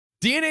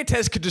DNA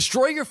tests could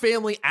destroy your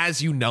family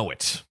as you know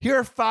it. Here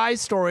are 5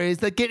 stories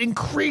that get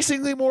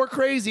increasingly more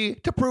crazy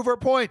to prove her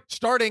point.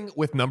 Starting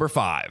with number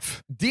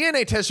 5.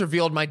 DNA test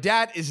revealed my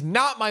dad is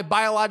not my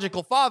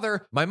biological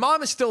father. My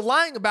mom is still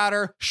lying about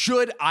her.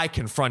 Should I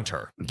confront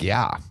her?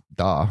 Yeah,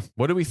 duh.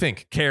 What do we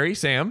think? Carrie,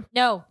 Sam?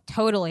 No,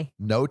 totally.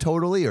 No,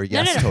 totally, or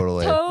yes, No.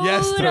 totally?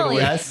 Yes, totally.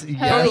 Yes,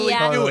 Totally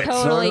yes, do it.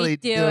 Totally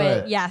do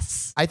it.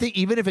 Yes. I think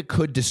even if it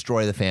could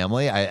destroy the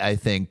family, I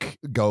think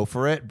go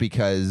for it,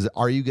 because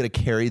are you going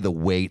to carry the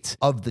weight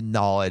of the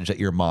knowledge that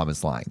your mom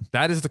is lying?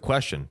 That is the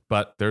question,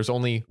 but there's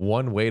only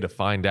one way to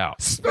find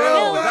out.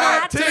 Spill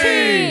that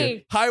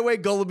tea! Highway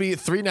Gullaby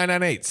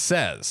 3998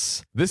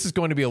 says, this is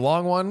going to be a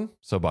long one,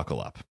 so buckle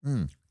up.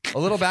 A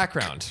little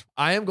background.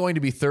 I am going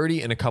to be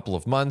 30 in a couple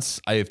of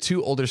months. I have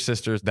 2 older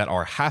sisters that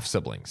are half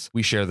siblings.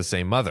 We share the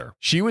same mother.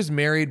 She was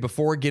married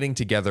before getting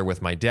together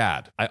with my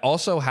dad. I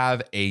also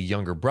have a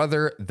younger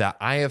brother that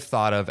I have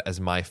thought of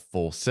as my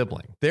full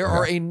sibling. There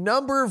are a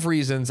number of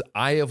reasons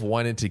I have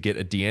wanted to get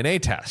a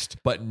DNA test,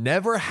 but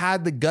never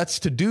had the guts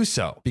to do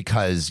so.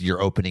 Because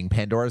you're opening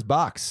Pandora's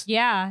box.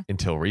 Yeah.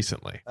 Until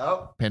recently.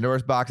 Oh,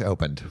 Pandora's box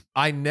opened.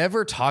 I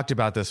never talked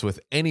about this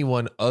with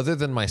anyone other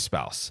than my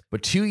spouse,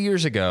 but 2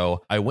 years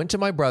ago, I went to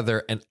my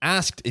brother and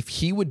asked if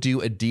he would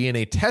do a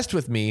DNA test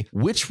with me,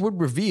 which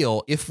would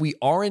reveal if we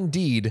are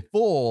indeed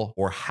full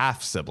or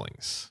half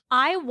siblings.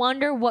 I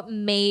wonder what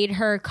made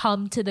her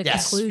come to the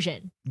Yes.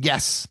 conclusion.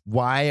 Yes.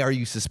 Why are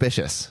you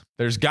suspicious?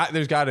 There's got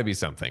to be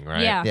something,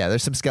 right? Yeah. Yeah,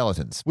 there's some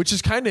skeletons. Which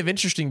is kind of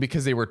interesting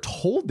because they were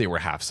told they were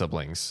half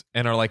siblings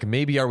and are like,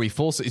 maybe are we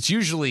full? It's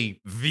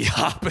usually the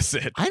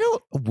opposite.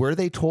 Were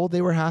they told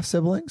they were half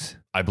siblings?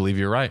 I believe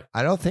you're right.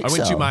 I don't think I so.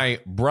 went to my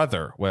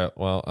brother.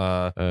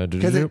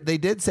 Because they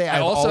did say I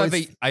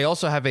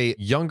also have a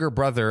younger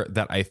brother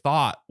that I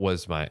thought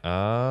was my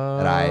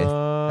that I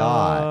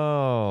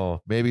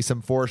thought. Maybe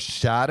some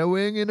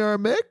foreshadowing in our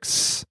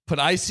mix. Put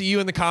I see you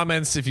in the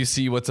comments if you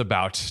see what's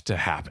about to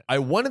happen. I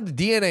wanted the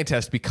DNA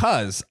test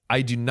because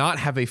I do not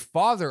have a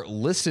father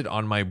listed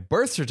on my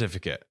birth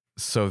certificate.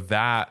 So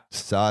that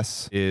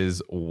sus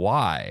is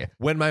why.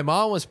 When my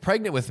mom was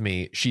pregnant with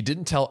me, she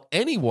didn't tell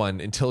anyone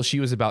until she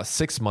was about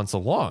 6 months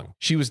along.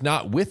 She was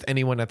not with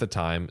anyone at the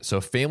time, so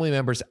family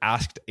members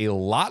asked a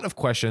lot of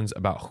questions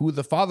about who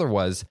the father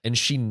was, and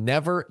she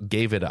never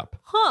gave it up.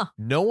 Huh.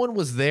 No one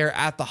was there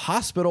at the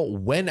hospital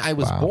when I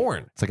was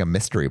born. It's like a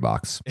mystery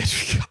box.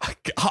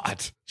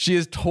 God. She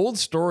has told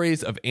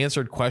stories of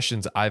answered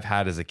questions I've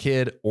had as a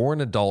kid or an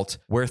adult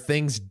where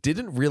things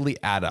didn't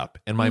really add up,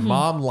 and my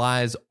mom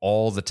lies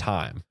all the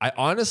time. I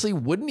honestly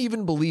wouldn't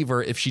even believe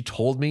her if she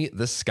told me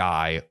the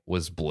sky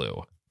was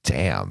blue.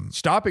 Damn.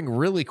 Stopping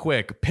really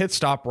quick, pit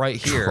stop right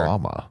here.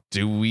 Trauma.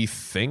 Do we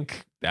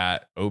think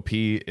that OP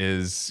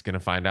is going to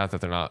find out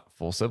that they're not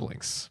full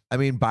siblings? I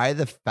mean, by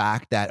the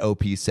fact that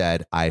OP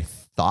said, I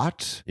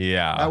thought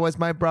that was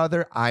my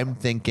brother, I'm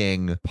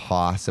thinking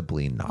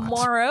possibly not.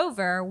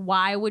 Moreover,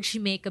 why would she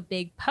make a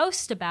big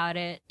post about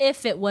it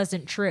if it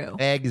wasn't true?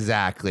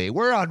 Exactly.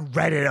 We're on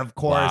Reddit, of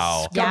course.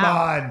 Wow. Come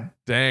on.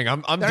 Dang,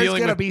 I'm There's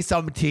dealing gonna with... be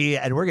some tea,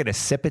 and we're gonna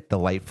sip it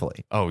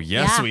delightfully. Oh,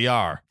 yes, Yeah. we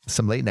are.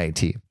 Some late night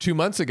tea. 2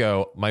 months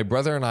ago, my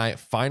brother and I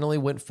finally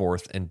went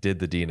forth and did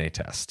the DNA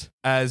test.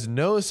 As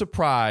no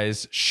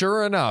surprise,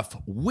 sure enough,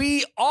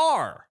 we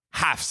are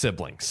half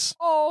siblings.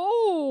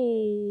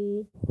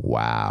 Oh.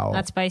 Wow.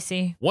 That's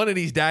spicy. One of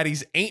these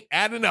daddies ain't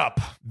adding up.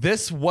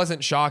 This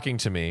wasn't shocking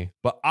to me,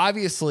 but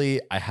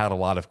obviously I had a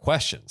lot of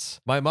questions.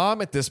 My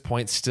mom at this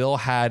point still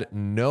had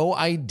no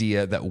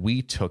idea that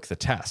we took the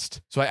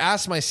test. So I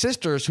asked my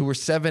sisters, who were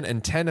 7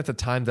 and 10 at the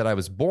time that I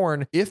was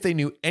born, if they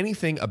knew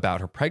anything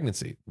about her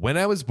pregnancy, when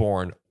I was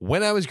born,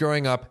 when I was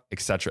growing up,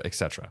 etc.,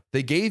 etc.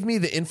 They gave me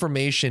the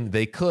information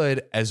they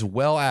could, as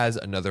well as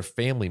another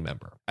family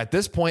member. At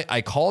this point,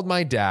 I called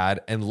my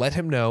dad and let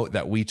him know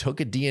that we took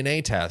a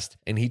DNA test,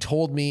 and he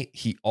told me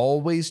he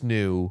always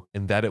knew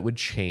and that it would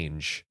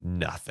change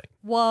nothing.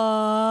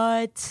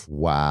 What?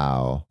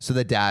 Wow. So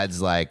the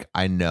dad's like,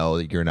 I know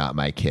that you're not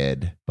my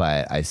kid,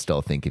 but I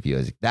still think of you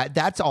as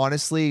that's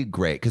honestly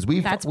great, because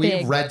we've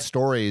big. read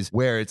stories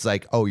where it's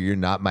like, oh, you're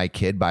not my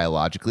kid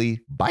biologically.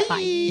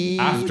 Bye.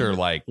 After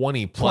like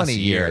 20 plus 20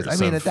 years. I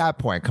mean, at that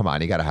point, come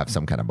on, you got to have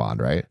some kind of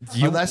bond, right?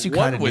 Unless you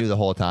kind of knew the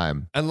whole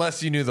time.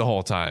 Unless you knew the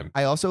whole time.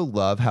 I also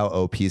love how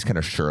OP's kind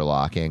of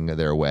Sherlocking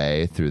their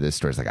way through this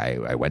story. It's like,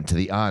 I went to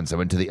the aunts, I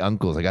went to the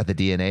uncles, I got the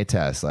DNA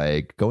test,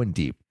 like going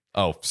deep.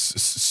 Oh,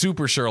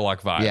 super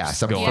Sherlock vibes. Yeah,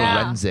 some going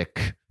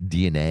forensic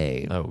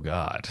DNA. Oh,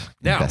 God.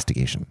 Now,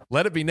 investigation.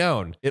 Let it be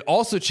known, it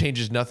also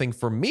changes nothing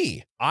for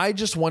me. I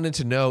just wanted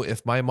to know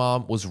if my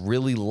mom was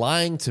really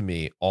lying to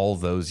me all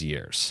those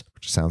years.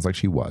 Which sounds like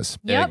she was.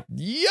 Yep.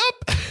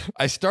 Yep.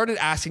 I started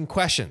asking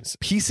questions,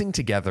 piecing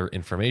together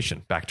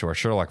information. Back to our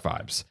Sherlock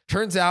vibes.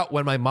 Turns out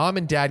when my mom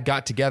and dad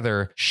got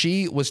together,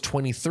 she was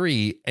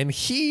 23 and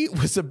he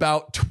was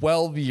about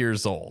 12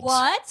 years old.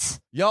 What?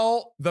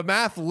 Y'all, the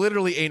math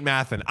literally ain't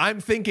mathin'. I'm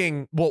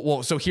thinking,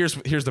 well, so here's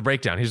the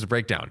breakdown. Here's the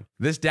breakdown.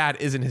 This dad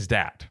isn't his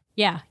dad.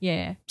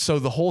 Yeah. So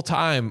the whole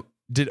time,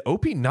 Did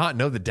Opie not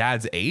know the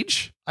dad's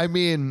age? I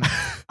mean,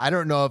 I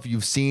don't know if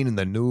you've seen in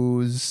the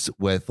news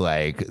with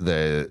like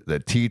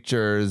the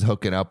teachers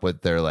hooking up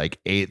with their like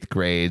 8th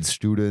grade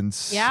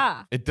students.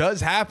 Yeah. It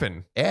does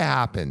happen. It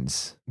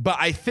happens. But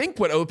I think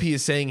what OP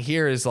is saying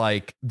here is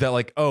like that,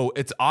 like, oh,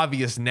 it's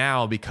obvious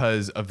now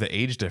because of the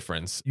age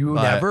difference. You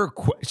But never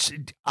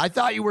I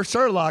thought you were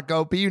Sherlock,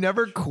 Opie. You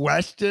never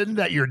questioned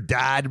that your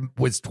dad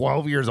was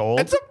 12 years old.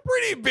 It's a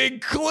pretty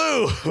big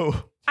clue.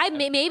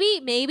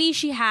 Maybe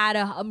she had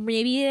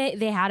maybe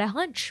they had a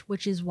hunch,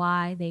 which is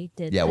why they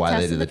did the why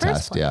test they did in the first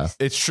test, place. yeah.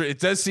 It's true. It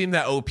does seem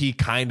that OP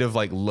kind of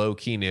like low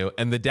key knew,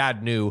 and the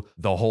dad knew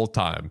the whole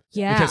time.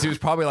 Yeah. Because he was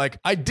probably like,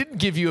 I didn't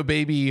give you a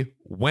baby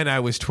when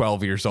I was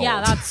 12 years old.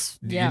 Yeah, that's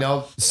You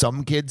know,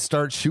 some kids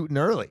start shooting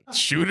early.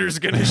 Shooter's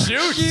gonna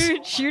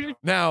shoot. shoot.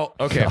 Now,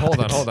 okay, hold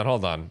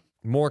on.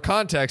 More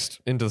context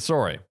into the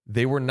story.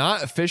 They were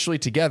not officially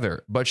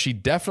together, but she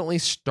definitely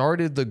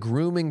started the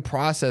grooming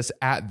process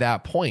at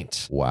that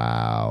point.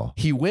 Wow.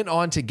 He went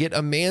on to get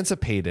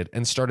emancipated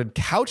and started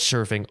couch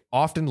surfing,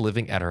 often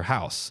living at her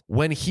house.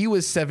 When he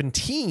was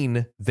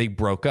 17, they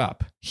broke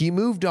up. He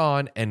moved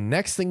on, and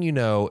next thing you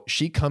know,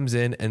 she comes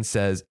in and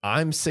says,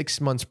 I'm 6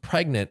 months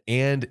pregnant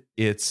and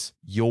it's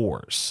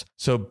yours.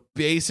 So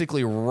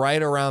basically,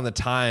 right around the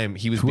time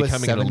he was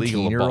becoming an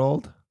illegal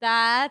adult. 17-year-old?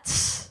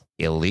 That's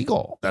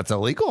Illegal. That's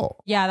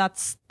illegal. yeah,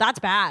 that's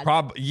bad.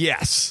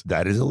 Yes.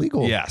 That is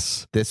illegal.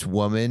 Yes. This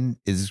woman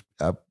is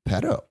a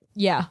pedo.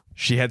 Yeah.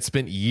 She had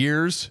spent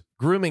years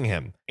grooming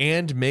him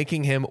and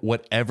making him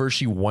whatever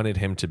she wanted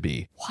him to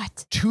be,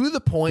 What? to the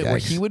point where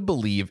Yikes. he would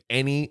believe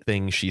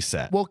anything she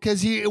said. Well,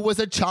 because he was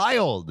a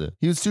child.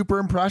 He was super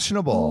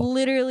impressionable.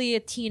 Literally a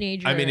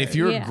teenager. I mean, if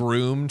you're Yeah.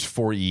 groomed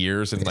for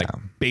years and like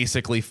Yeah.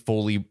 basically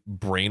fully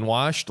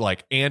brainwashed,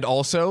 like, and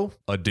also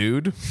a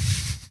dude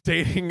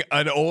dating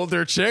an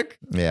older chick,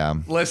 Yeah.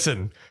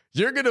 listen,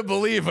 you're going to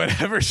believe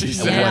whatever she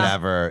says. Yeah.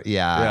 Whatever.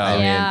 Yeah. Yeah. I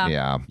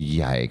Yeah. mean,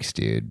 yeah. Yikes,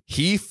 dude.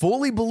 He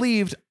fully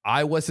believed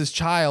I was his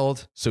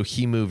child, so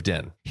he moved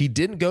in. He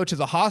didn't go to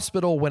the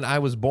hospital when I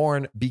was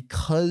born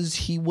because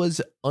he was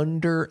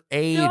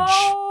underage.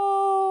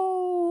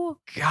 No.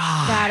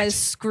 God. That is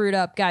screwed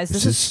up, guys.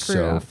 This is screwed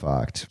so up.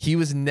 fucked. He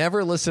was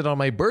never listed on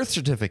my birth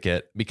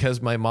certificate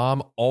because my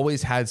mom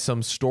always had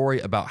some story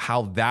about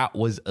how that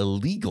was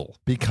illegal.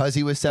 Because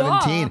he was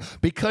 17.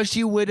 Because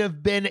she would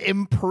have been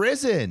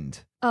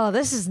imprisoned. Oh,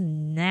 this is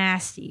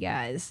nasty,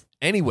 guys.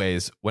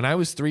 Anyways, when I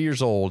was 3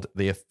 years old,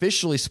 they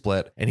officially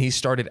split and he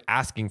started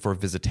asking for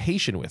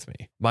visitation with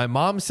me. My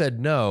mom said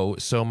no,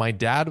 so my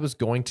dad was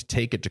going to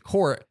take it to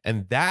court.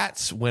 And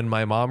that's when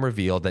my mom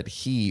revealed that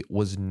he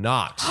was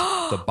not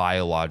the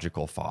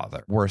biological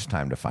father. Worst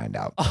time to find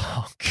out.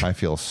 Oh, I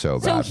feel so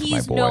So bad for my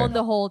he's boy. known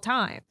the whole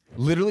time.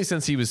 literally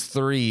since he was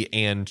 3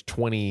 and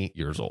 20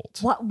 years old.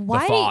 What? Why?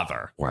 The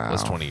father Wow.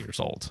 was 20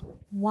 years old.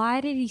 Why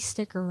did he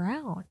stick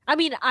around? I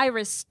mean, I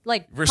props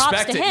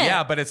Respect to it, him.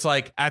 yeah, but it's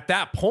like at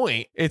that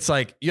point, it's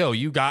like, yo,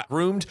 you got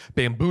groomed,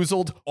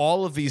 bamboozled,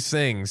 all of these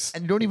things.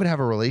 And you don't even have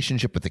a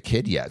relationship with the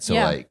kid yet. So,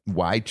 Yeah. like,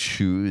 why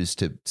choose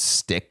to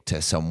stick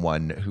to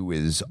someone who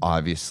is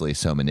obviously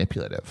so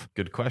manipulative?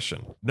 Good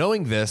question.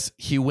 Knowing this,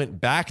 he went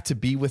back to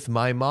be with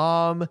my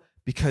mom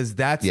because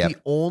that's Yep. the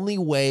only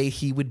way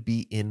he would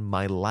be in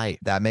my life.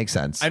 That makes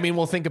sense. I mean,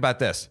 well, think about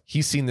this.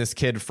 He's seen this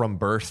kid from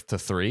birth to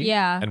 3.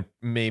 Yeah. And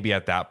maybe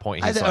at that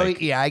point, I he's th-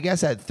 like, yeah, I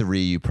guess at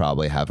 3 you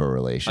probably have a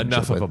relationship.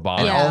 Enough of with- a bond.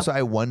 And Yeah. also,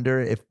 I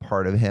wonder if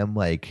part of him,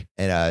 like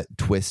in a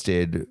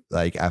twisted,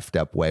 like effed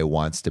up way,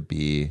 wants to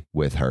be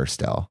with her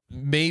still.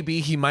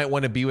 maybe he might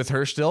want to be with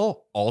her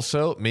still.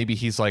 Also, maybe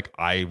he's like,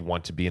 I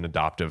want to be an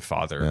adoptive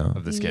father Yeah.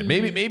 of this kid.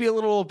 Maybe a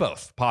little of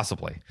both,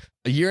 possibly.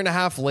 A year and a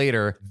half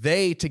later,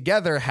 they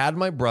together had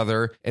my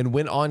brother and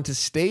went on to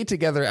stay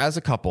together as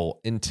a couple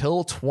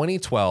until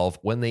 2012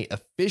 when they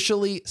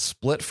officially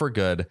split for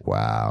good.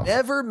 Wow.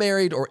 Never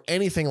married or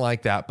anything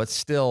like that, but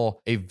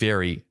still a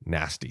very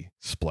nasty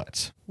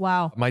split.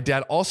 Wow. My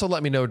dad also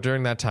let me know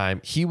during that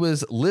time he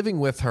was living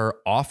with her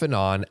off and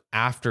on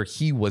after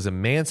he was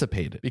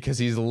emancipated because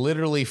he's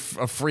literally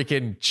a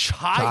freaking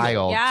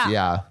child.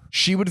 Yeah.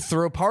 She would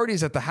throw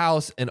parties at the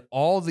house and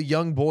all the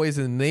young boys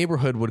in the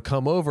neighborhood would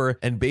come over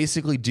and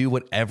basically do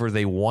whatever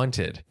they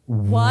wanted.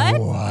 What?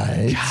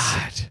 What?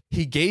 God.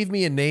 He gave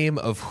me a name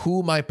of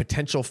who my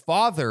potential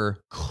father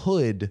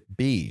could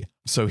be.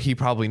 So he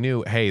probably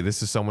knew, hey,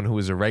 this is someone who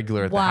was a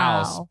regular at the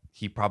house. Wow.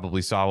 He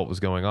probably saw what was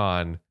going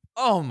on.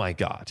 Oh my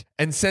God.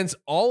 And since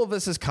all of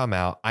this has come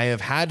out, I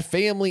have had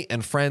family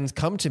and friends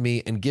come to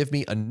me and give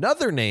me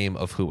another name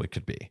of who it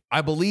could be.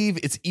 I believe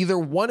it's either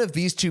one of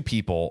these two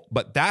people,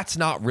 but that's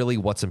not really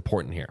what's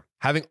important here.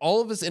 Having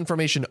all of this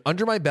information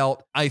under my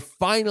belt, I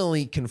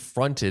finally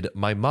confronted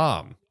my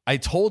mom. I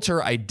told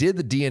her I did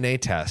the DNA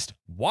test,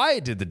 why I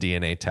did the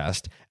DNA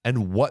test,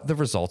 and what the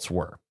results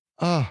were.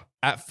 Oh,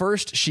 At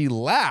first, she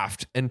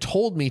laughed and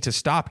told me to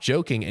stop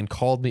joking and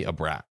called me a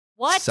brat.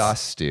 What?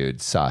 Sus, dude.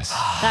 Sus.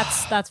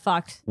 That's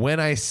fucked. When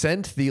I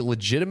sent the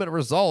legitimate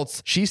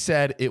results, she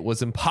said it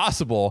was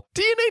impossible.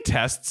 DNA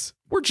tests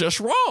were just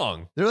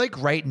wrong. They're like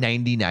right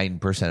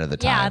 99% of the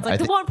time. Yeah, it's like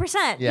the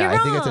 1%. Yeah, You're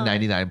I think it's a wrong.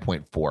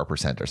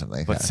 99.4% or something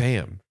like But that.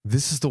 Sam,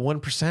 this is the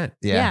 1%.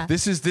 Yeah.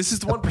 This is the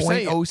 1%.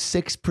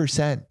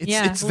 0.06%.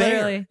 It's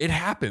literally. there. It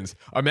happens.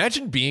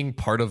 Imagine being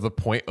part of the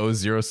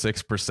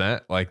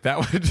 0.006%. Like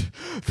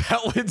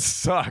that would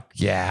suck.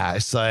 Yeah,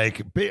 it's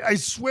like, I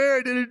swear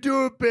I didn't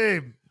do it,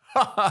 babe.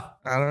 I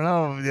don't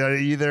know.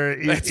 That's either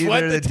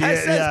what the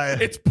test says. yeah.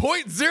 It's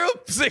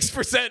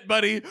 0.06%,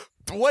 buddy.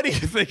 What do you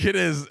think it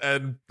is?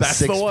 And that's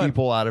Six the one.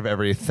 people out of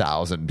every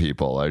 1,000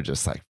 people are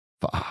just like,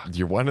 fuck.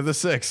 You're one of the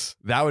 6.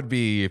 That would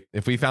be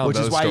if we found Which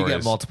those is why stories. you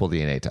get multiple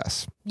DNA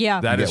tests.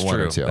 Yeah. That You is get one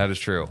or true. two. That is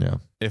true. Yeah.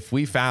 If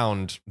we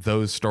found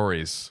those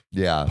stories,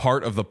 Yeah.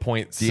 part of the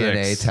 0.6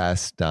 DNA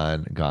test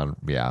done, gone.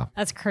 Yeah.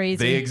 That's crazy.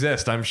 they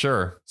exist, I'm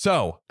sure.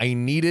 So I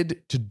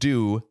needed to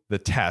do the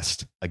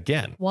test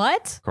again,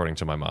 What? according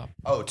to my mom.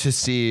 Oh, to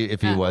see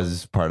if he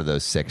was part of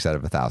those 6 out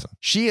of 1,000.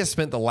 She has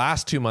spent the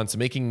last 2 months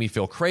making me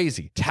feel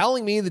crazy,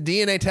 telling me the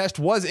DNA test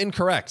was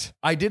incorrect.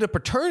 I did a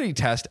paternity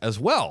test as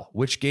well,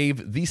 which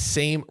gave the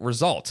same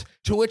result,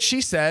 to which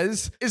she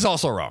says is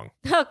also wrong.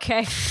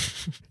 Okay.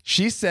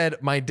 She said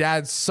my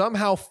dad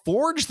somehow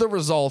forged the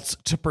results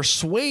to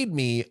persuade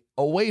me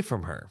away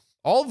from her.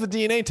 All of the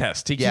DNA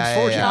tests he keeps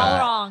forging. yeah. All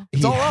wrong.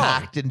 It's He all wrong.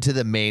 hacked into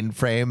the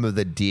mainframe of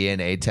the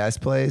DNA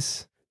test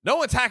place. No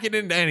one's hacking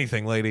into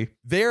anything, lady.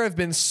 There have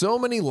been so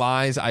many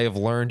lies I have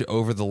learned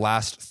over the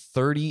last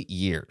 30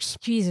 years.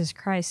 Jesus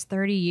Christ.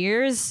 30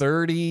 years?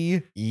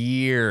 30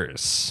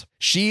 years.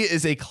 She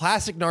is a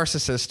classic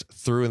narcissist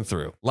through and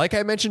through. Like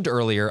I mentioned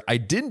earlier, I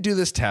didn't do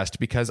this test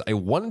because I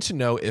wanted to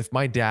know if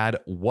my dad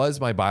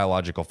was my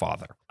biological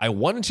father. I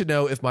wanted to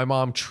know if my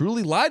mom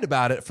truly lied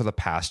about it for the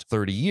past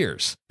 30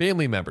 years.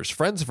 Family members,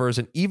 friends of hers,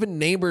 and even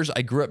neighbors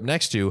I grew up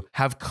next to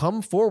have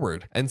come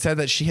forward and said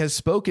that she has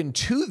spoken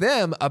to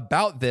them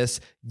about this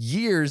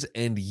years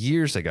and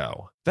years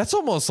ago. That's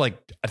almost like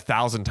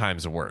 1,000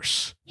 times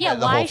worse. Yeah,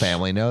 the why whole is she-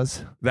 family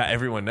knows. That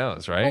everyone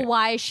knows, right? Well,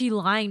 why is she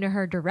lying to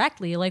her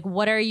directly? Like,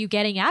 what are you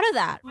getting out of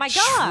that? My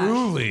God.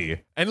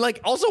 Truly. And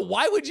like, also,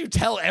 why would you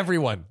tell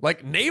everyone?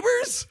 Like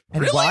neighbors?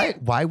 And Really?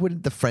 why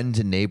wouldn't the friends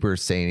and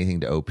neighbors say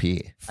anything to OP?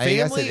 I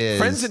guess Family, it is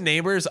friends and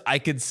neighbors, I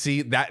could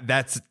see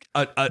that's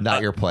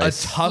Not your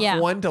place. A tough Yeah.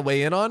 one to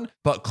weigh in on,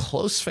 but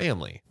close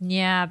family.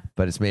 Yeah.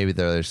 but it's maybe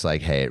they're just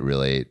like, hey,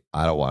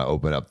 I don't want to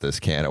open up this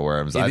can of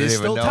worms. I It don't is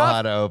even still know tough.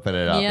 how to open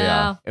it up.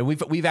 Yeah. And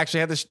we've actually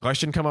had this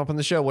question come up on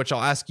the show, which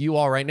I'll ask you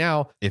all right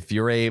now. If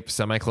you're a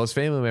semi-close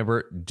family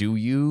member, do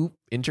you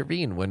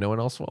intervene when no one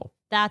else will?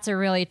 That's a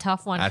really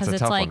tough one That's because a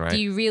it's tough like, one, right?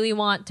 do you really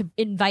want to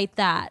invite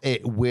that?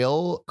 It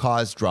will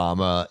cause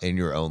drama in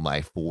your own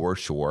life for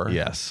sure.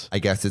 Yes. I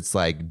guess it's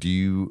like, do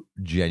you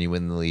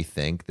genuinely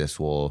think this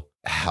will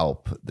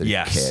help the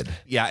kid?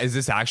 Yeah. Is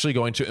this actually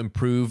going to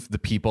improve the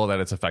people that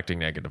it's affecting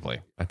negatively?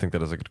 I think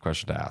that is a good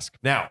question to ask.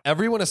 Now,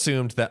 everyone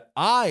assumed that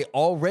I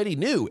already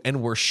knew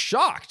and were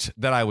shocked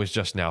that I was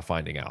just now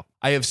finding out.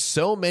 I have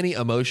so many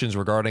emotions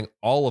regarding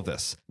all of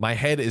this. My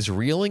head is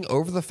reeling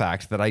over the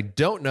fact that I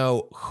don't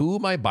know who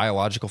my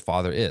biological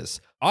father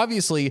is.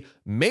 Obviously,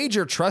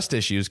 major trust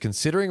issues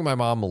considering my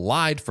mom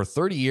lied for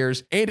 30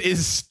 years and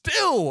is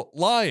still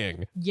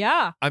lying.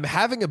 Yeah. I'm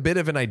having a bit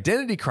of an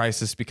identity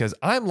crisis because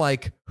I'm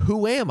like,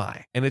 who am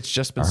I? And it's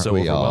just been Aren't so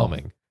we all?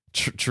 overwhelming.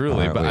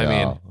 Truly. Aren't But we I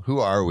mean, all? Who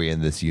are we in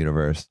this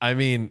universe? I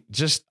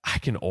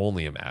can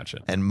only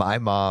imagine. And my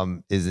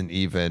mom isn't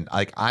even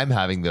like, I'm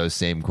having those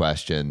same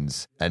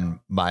questions, and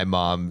my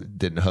mom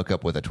didn't hook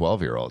up with a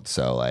 12-year-old.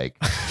 So like,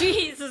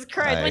 Jesus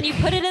Christ. Like- when you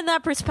put it in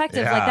that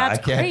perspective, like I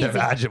that's can't crazy.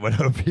 imagine what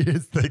OP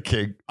is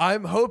thinking.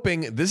 I'm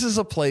hoping this is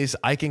a place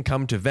I can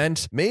come to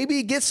vent,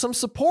 maybe get some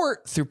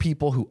support through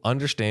people who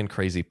understand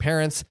crazy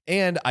parents.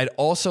 And I'd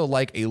also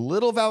like a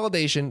little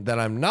validation that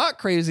I'm not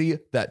crazy,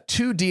 that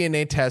 2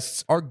 DNA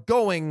tests are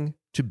going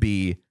to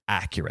be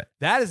accurate.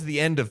 That is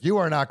the end of You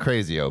are not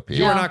crazy, OP.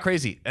 You Are Not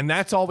Crazy. And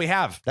that's all we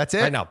have. That's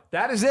it? right now.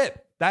 That is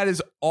it. That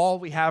is all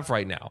we have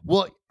right now.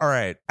 Well, all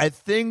right. I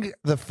think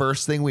the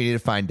first thing we need to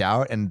find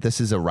out, and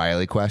this is a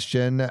Riley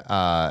question,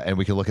 and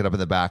we can look it up in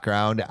the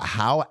background,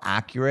 how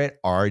accurate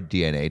are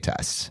DNA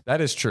tests?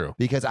 That is true.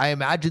 Because I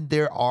imagine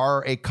there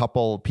are a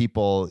couple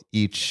people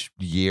each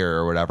year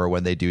or whatever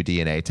when they do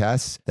DNA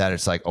tests that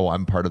it's like, oh,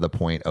 I'm part of the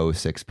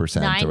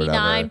 0.06% or whatever.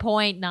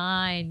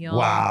 99.9, y'all.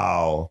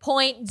 Wow.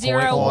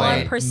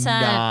 0.01%.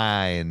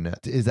 9.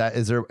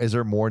 Is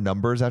there more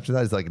numbers after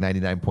that? Is it like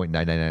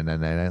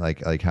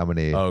 99.99999? Like how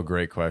many? Oh,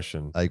 great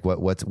question. Like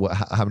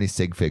how many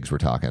sig figs we're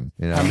talking?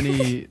 You know? How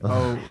many?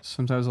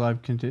 Sometimes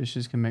lab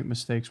conditions can make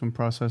mistakes when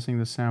processing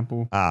the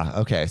sample.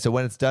 Okay. So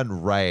when it's done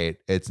right,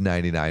 it's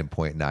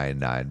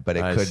 99.99, but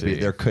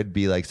there could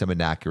be like some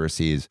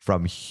inaccuracies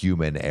from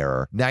human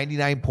error.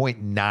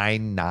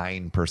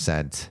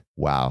 99.99%.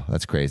 Wow,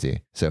 that's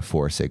crazy. So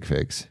 4 sig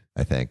figs.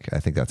 I think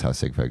that's how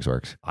sig figs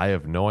works. I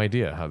have no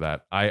idea how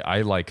that.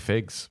 I like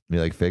figs. You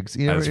like figs?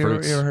 You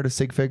ever heard of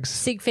sig figs?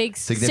 Sig figs.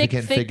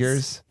 Significant Sig figs.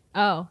 figures.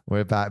 Oh.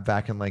 We're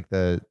back in like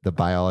the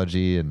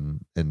biology and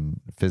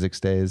physics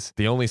days.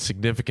 The only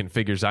significant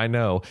figures I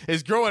know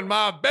is growing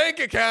my bank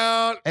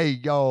account. Hey,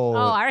 yo.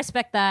 Oh, I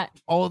respect that.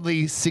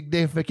 Only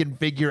significant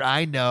figure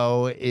I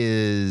know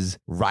is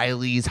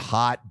Riley's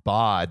hot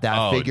bod.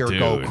 That figure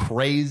go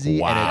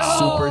crazy and it's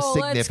super Oh, let's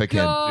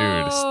significant. go.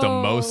 Dude, it's the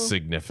most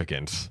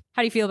significant.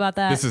 How do you feel about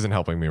that? This isn't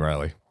helping me,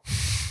 Riley.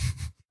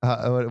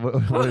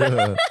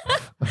 What,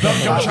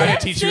 I'm trying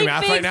to teach you Big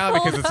math figs right now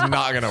because pulled it's up.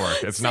 not going to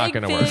work. It's not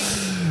Big going to work.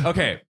 figs.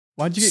 Okay.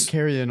 Why'd you get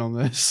carried in on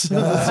this? My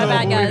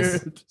bad,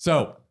 guys.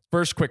 So,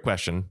 first quick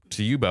question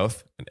to you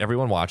both and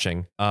everyone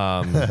watching.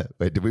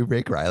 Wait, did we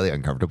make Riley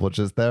uncomfortable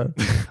just there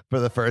for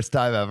the first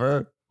time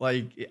ever?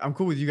 Like, I'm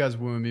cool with you guys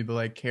wooing me, but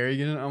like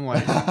carrying it, I'm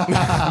like,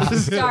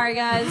 Sorry,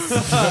 guys.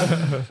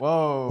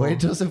 whoa. Wait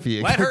till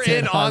Sophia Let her gets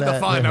in on the it.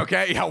 fun,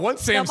 okay? Yeah,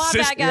 once No, Sam's my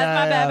sister, bad, guys.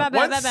 My bad, my bad,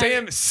 once my bad.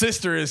 Sam's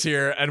sister is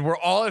here and we're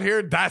all in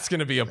here, that's going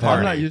to be a party.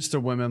 I'm not used to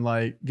women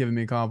like giving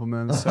me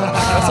compliments, so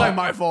that's like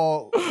my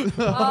fault.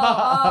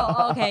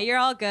 Oh, okay. You're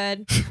all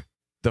good.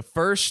 The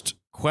first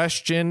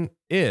question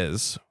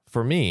is,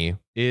 for me,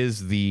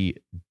 is the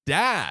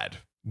dad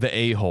the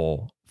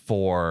a-hole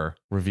for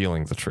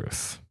revealing the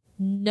truth?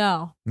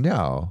 No.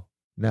 No.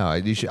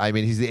 You should. I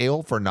mean, he's the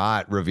a-hole for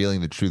not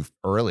revealing the truth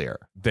earlier.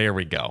 There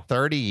we go.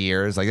 30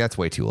 years, like that's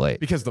way too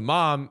late. Because the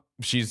mom,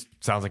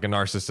 sounds like a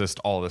narcissist,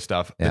 all this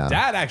stuff. Yeah. The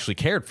dad actually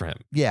cared for him.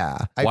 Yeah,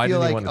 Why I feel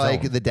didn't he like want to tell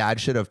him? the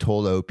dad should have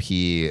told OP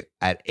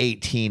at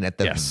 18 at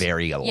the Yes.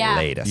 very Yeah.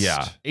 latest.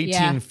 Yeah.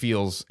 18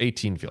 feels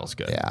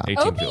good. Yeah. 18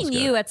 OP feels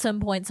knew good. at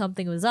some point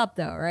something was up,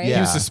 though, right? Yeah.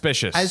 He was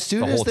suspicious As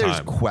soon the as whole there's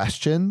time.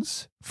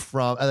 questions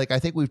from, like, I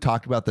think we've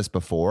talked about this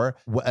before.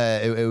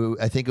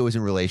 I think it was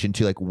in relation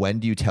to like, when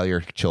do you tell your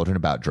children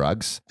about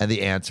drugs? And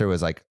the answer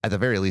was like, at the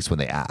very least, when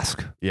they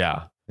ask.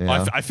 Yeah. You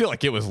Well, know? I feel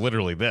like it was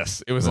literally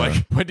this. It was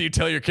like, when do you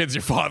tell your kids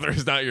your father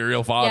is not your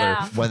real father?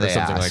 Yeah. When or they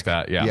something ask. like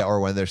that. Yeah. or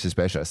when they're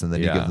suspicious, and then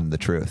you Yeah. give them the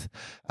truth.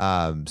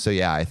 So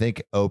yeah, I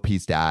think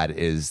OP's dad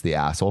is the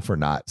asshole for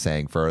not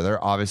saying further.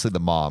 Obviously, the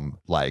mom,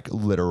 like,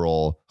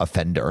 literal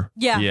offender.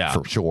 Yeah. Yeah.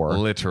 For sure.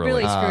 Literally.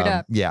 Really screwed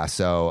up. Yeah,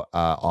 so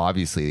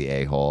obviously the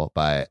a-hole,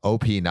 but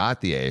OP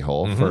not the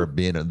a-hole Mm-hmm. for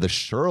being the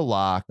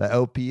Sherlock that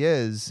OP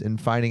is in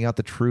finding out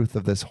the truth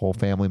of this whole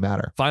family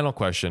matter. Final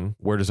question.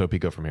 Where does OP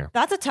go from here?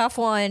 That's a tough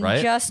one.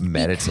 Right? Just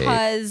Meditate.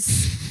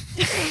 because.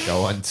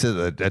 Go into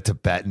the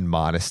Tibetan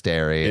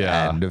monastery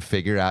Yeah. and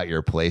figure out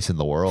your place in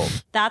the world.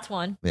 That's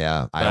one.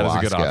 Yeah, That is a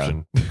good ayahuasca.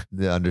 option.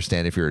 To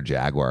understand if you're a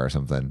jaguar or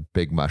something.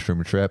 Big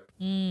mushroom trip.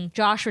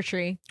 Joshua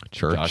Tree.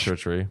 Church. Joshua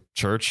Tree.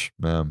 Church.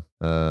 All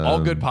All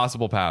good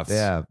possible paths.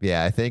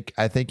 Yeah, I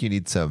think you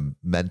need some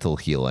mental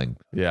healing.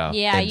 Yeah.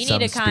 Yeah, and you some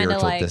need to kind of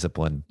spiritual like.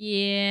 discipline.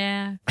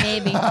 Yeah,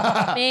 maybe.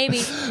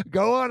 Maybe.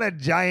 Go on a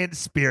giant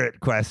spirit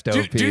quest,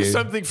 OP. Do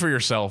something for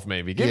yourself,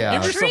 maybe. Give Yeah.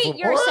 yourself Treat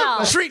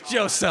yourself. Treat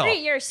yourself.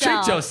 Treat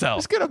yourself. Treat yourself.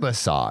 Just get a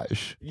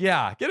massage.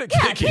 Yeah. Get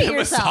treat a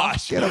yourself.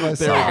 massage. Get a There we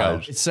go.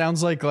 massage. It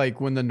sounds like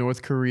when the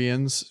North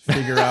Koreans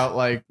figure out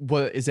like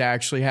what is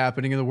actually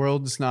happening in the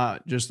world. It's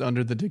not just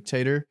under the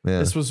dictator. Yeah.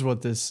 This was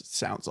what this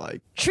sounds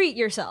like. Treat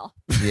yourself.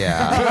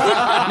 Yeah.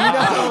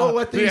 You know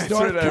what The these answer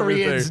North to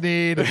Koreans everything.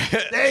 need?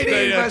 They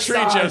need Treat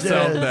massages.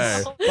 yourself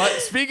there. But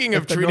speaking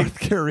of If the treating, North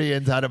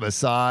Koreans had a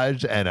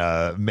massage and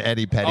a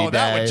mani-pedi day,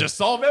 that would just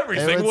solve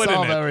everything, it would wouldn't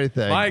solve it?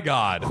 everything. My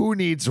God. Who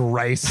needs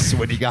rice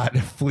when you got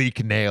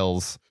fleek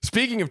nails?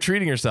 Speaking of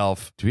treating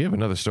yourself, do we have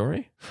another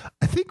story?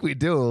 I think we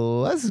do.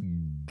 Let's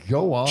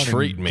go on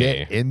Treat and me.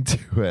 get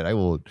into it. I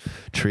will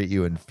treat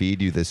you and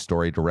feed you this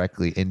story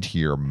directly into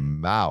your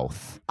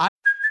mouth.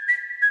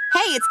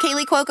 Hey, it's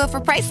Kaylee Cuoco for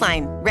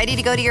Priceline. Ready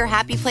to go to your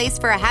happy place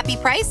for a happy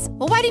price?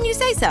 Well, why didn't you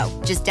say so?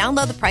 Just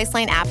download the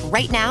Priceline app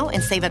right now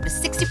and save up to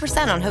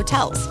 60% on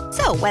hotels.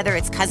 So whether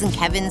it's Cousin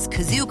Kevin's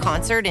Kazoo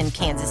Concert in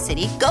Kansas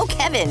City, go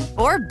Kevin,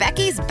 or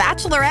Becky's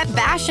Bachelorette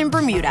Bash in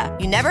Bermuda,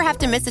 you never have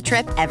to miss a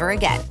trip ever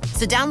again.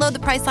 So download the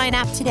Priceline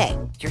app today.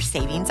 Your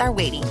savings are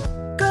waiting.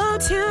 Go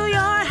to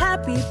your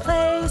happy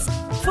place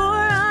for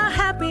a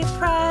happy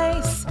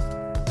price.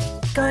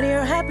 Go to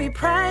your happy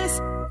price,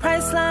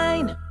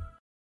 Priceline.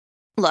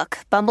 Look,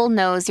 Bumble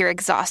knows you're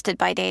exhausted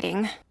by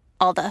dating.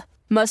 All the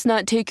must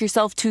not take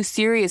yourself too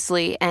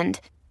seriously and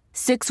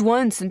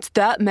 6'1" since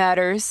that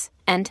matters.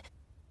 And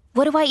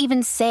what do I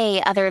even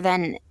say other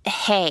than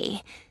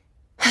hey?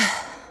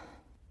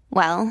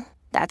 Well,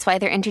 that's why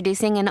they're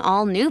introducing an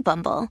all-new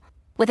Bumble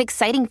with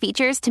exciting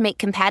features to make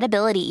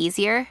compatibility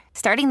easier,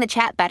 starting the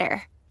chat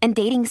better, and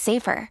dating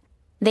safer.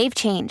 They've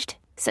changed,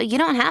 so you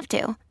don't have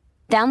to.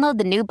 Download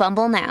the new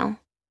Bumble now.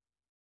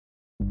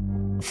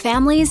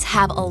 Families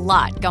have a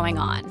lot going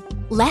on.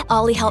 Let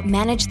Ollie help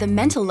manage the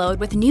mental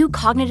load with new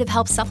cognitive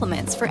help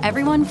supplements for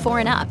everyone 4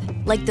 and up,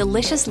 like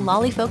delicious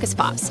Lolly Focus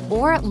Pops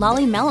or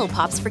Lolly Mellow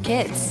Pops for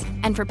kids.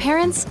 And for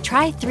parents,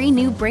 try 3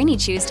 new Brainy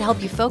Chews to help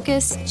you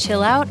focus,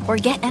 chill out, or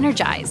get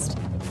energized.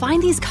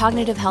 Find these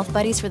cognitive health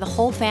buddies for the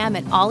whole fam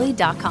at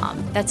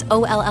ollie.com. That's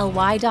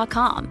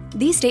OLLY.com.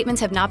 These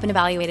statements have not been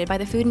evaluated by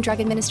the Food and Drug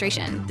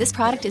Administration. This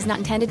product is not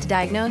intended to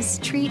diagnose,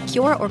 treat,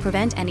 cure, or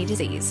prevent any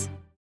disease.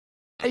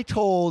 I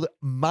told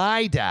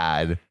my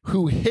dad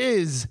who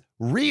his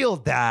real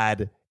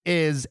dad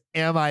is,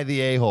 am I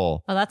the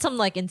a-hole? Oh, that's some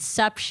like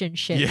Inception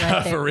shit. Yeah,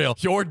 right there. for real.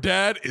 Your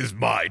dad is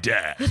my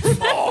dad.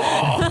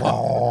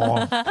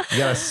 Oh. You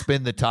gotta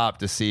spin the top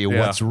to see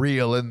what's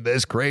real in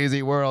this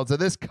crazy world. So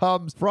this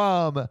comes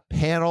from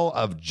Panel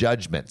of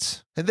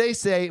Judgments. And they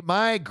say,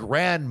 my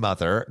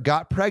grandmother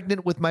got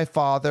pregnant with my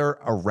father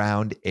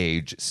around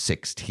age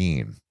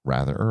 16,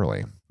 rather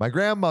early. My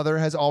grandmother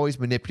has always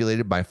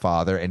manipulated my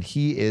father, and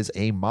he is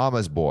a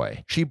mama's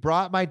boy. She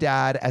brought my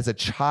dad as a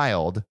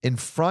child in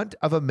front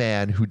of a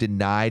man who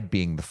denied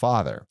being the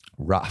father.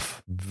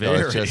 Rough. Very.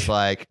 So it's just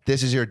like,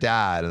 this is your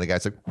dad. And the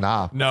guy's like,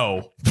 nah,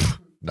 No.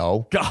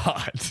 no.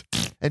 God.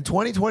 In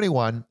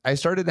 2021, I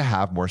started to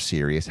have more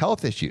serious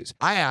health issues.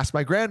 I asked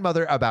my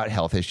grandmother about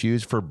health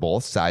issues for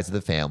both sides of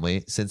the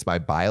family since my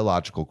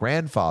biological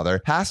grandfather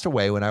passed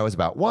away when I was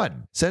about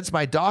 1. Since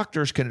my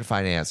doctors couldn't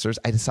find answers,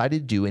 I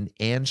decided to do an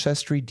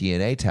ancestry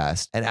DNA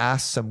test and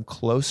ask some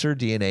closer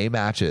DNA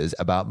matches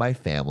about my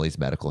family's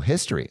medical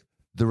history.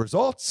 The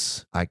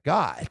results I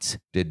got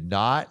did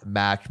not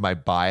match my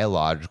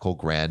biological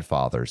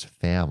grandfather's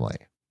family.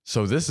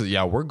 So this is,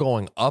 we're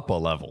going up a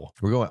level.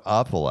 We're going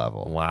up a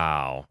level.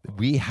 Wow.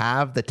 We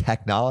have the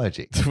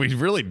technology. We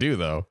really do,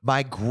 though.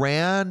 My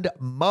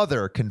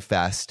grandmother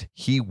confessed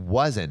he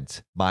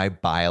wasn't my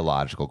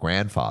biological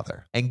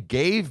grandfather and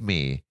gave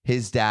me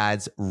his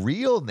dad's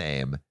real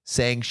name,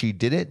 saying she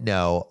didn't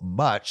know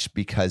much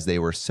because they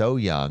were so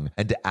young,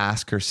 and to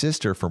ask her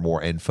sister for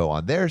more info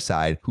on their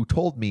side, who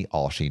told me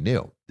all she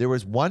knew. There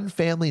was one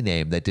family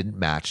name that didn't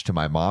match to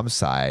my mom's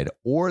side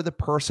or the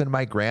person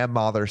my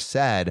grandmother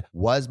said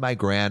was my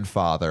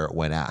grandfather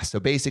when asked. So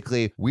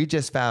basically, we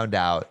just found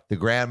out the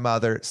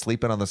grandmother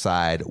sleeping on the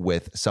side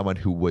with someone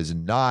who was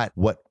not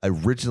what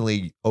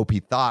originally OP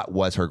thought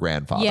was her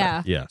grandfather.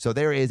 Yeah. So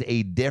there is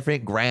a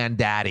different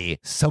granddaddy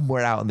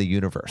somewhere out in the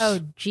universe. Oh,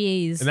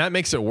 geez. And that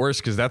makes it worse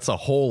because that's a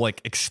whole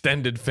like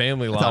extended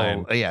family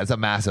line. It's a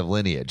massive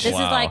lineage. This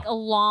Wow. is like a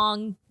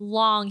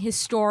long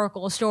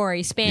historical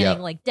story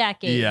spanning like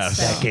decades. Yes.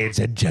 so- Decades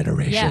and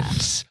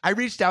generations. I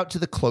reached out to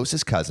the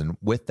closest cousin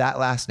with that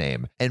last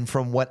name, and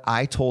from what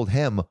I told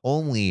him,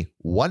 only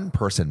one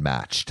person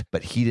matched,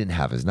 but he didn't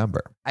have his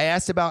number. I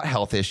asked about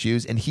health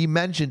issues, and he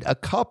mentioned a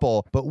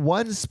couple, but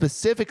one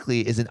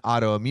specifically is an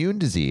autoimmune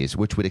disease,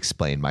 which would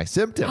explain my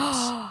symptoms.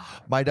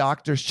 My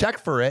doctors checked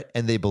for it,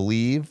 and they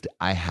believed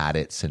I had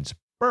it since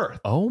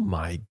birth. Oh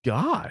my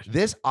gosh.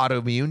 This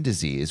autoimmune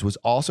disease was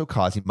also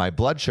causing my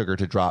blood sugar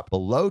to drop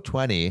below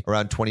 20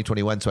 around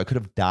 2021, so I could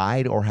have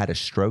died or had a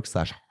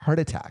stroke/heart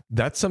attack.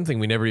 That's something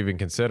we never even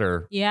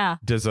consider. Yeah.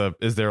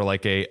 Is there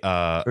like a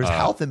There's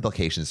health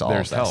implications to all of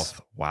there's this.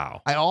 health.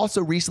 Wow. I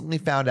also recently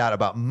found out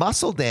about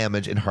muscle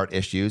damage and heart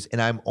issues,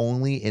 and I'm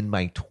only in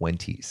my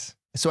 20s.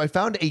 So I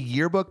found a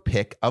yearbook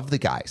pic of the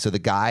guy. So the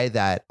guy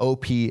that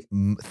OP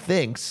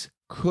thinks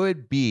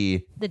could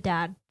be The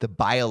dad. the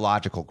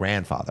biological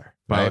grandfather.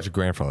 right? Biological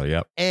grandfather,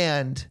 yep.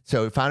 And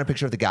so we found a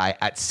picture of the guy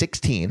at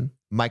 16.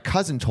 My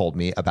cousin told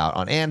me about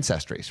on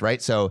Ancestries,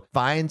 right? So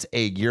finds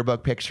a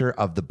yearbook picture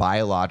of the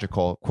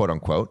biological, quote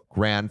unquote,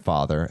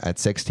 grandfather at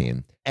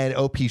 16. And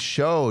OP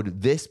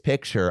showed this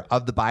picture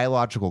of the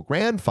biological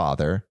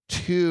grandfather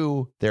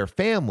to their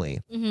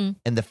family. Mm-hmm.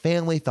 And the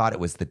family thought it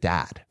was the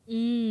dad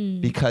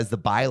because the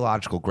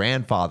biological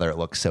grandfather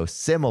looks so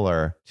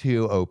similar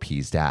to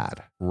OP's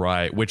dad,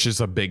 Right, which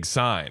is a big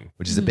sign.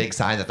 which is a big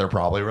sign that they're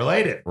probably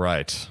related.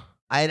 Right.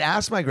 I had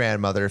asked my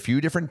grandmother a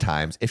few different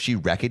times if she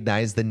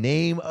recognized the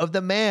name of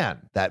the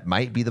man that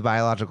might be the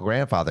biological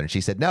grandfather. And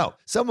she said, no,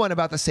 someone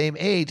about the same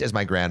age as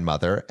my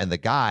grandmother. And the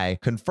guy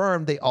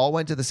confirmed they all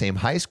went to the same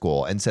high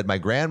school and said my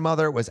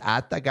grandmother was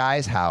at the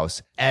guy's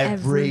house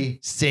every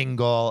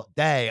single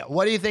day.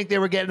 What do you think they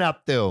were getting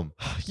up to?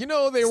 You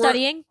know, they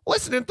Studying.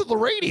 Listening to the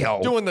radio.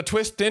 were doing the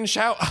twist in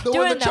shout.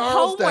 Doing the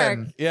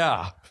homework.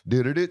 Yeah.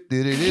 Get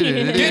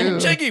Getting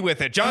jiggy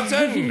with it,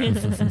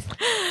 Johnson.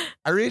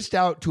 I reached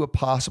out to a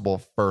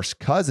possible first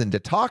cousin to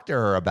talk to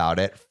her about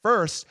it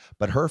first,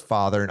 but her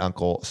father and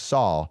uncle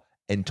saw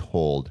and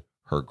told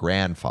her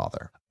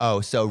grandfather.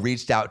 Oh, so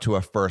reached out to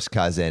a first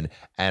cousin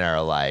and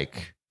are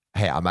like,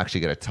 hey, I'm going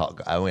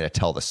to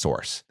tell the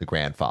source, the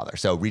grandfather.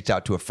 So reached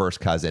out to a first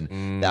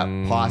cousin that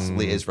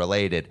possibly is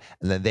related.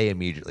 And then they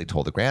immediately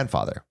told the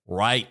grandfather.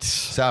 Right.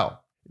 So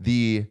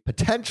the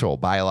potential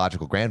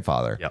biological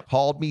grandfather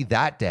called me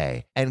that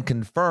day and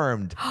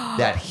confirmed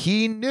that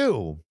he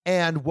knew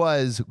and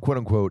was, quote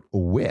unquote,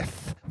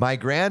 with my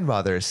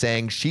grandmother,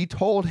 saying she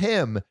told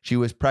him she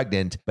was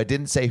pregnant, but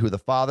didn't say who the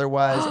father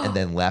was and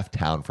then left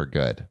town for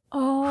good.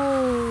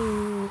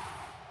 Oh.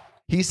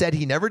 He said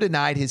he never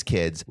denied his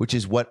kids, which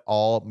is what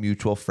all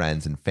mutual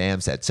friends and fam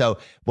said. So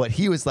what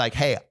he was like,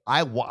 hey,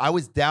 I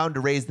was down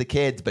to raise the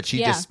kids, but she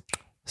just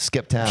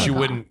skipped town. She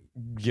wouldn't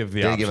give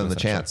the Didn't option, give him the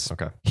essentially. chance.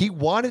 Okay. He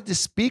wanted to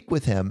speak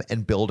with him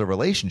and build a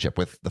relationship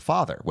with the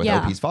father, with Yeah.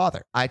 OP's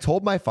father. I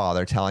told my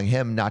father, telling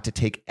him not to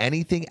take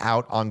anything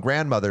out on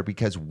grandmother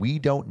because we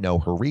don't know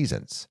her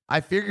reasons. I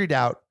figured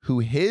out who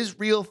his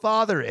real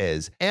father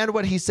is and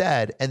what he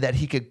said, and that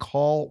he could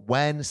call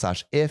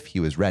when/if he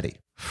was ready.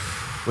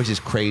 which is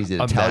crazy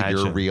to tell your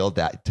Imagine. real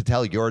dad, to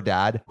tell your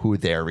dad who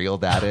their real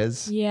dad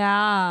is.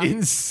 Yeah.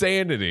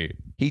 Insanity.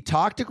 He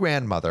talked to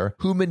grandmother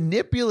who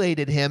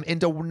manipulated him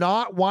into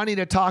not wanting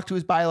to talk to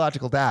his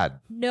biological dad.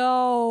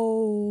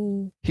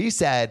 No. He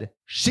said,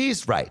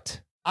 she's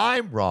right.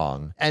 I'm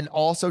wrong. And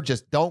also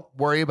just don't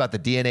worry about the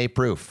DNA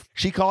proof.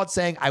 She called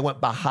saying I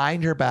went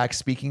behind her back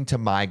speaking to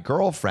my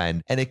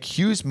girlfriend and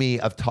accused me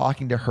of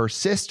talking to her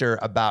sister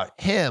about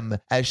him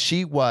as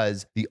she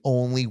was the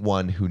only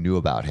one who knew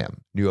about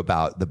him, knew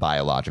about the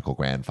biological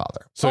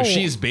grandfather. So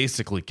she's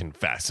basically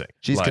confessing.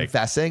 She's Like,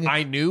 confessing.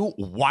 I knew.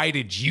 Why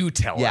did you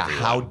tell Yeah,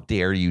 everyone? how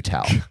dare you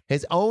tell?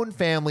 His own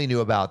family knew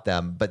about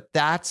them, but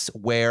that's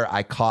where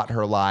I caught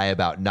her lie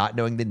about not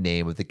knowing the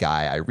name of the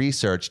guy I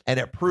researched, and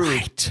it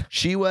proved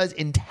she was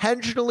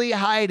intentionally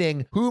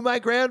hiding who my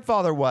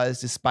grandfather was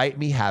despite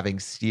me having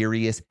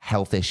serious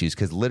health issues,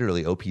 because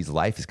literally OP's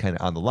life is kind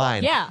of on the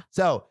line. Yeah.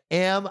 So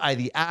am I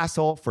the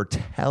asshole for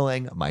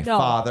telling my No.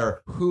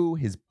 father who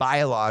his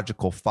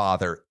biological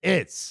father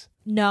is?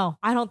 No,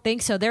 I don't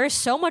think so. There is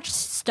so much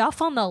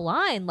stuff on the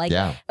line. Like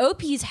Yeah.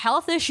 OP's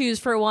health issues,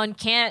 for one,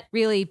 can't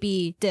really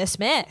be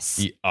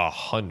dismissed.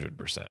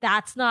 100%.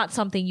 That's not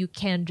something you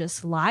can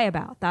just lie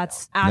about.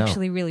 That's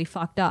actually really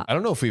fucked up. I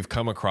don't know if we've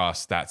come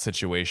across that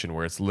situation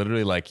where it's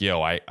literally like,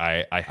 yo, I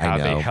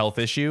have know. a health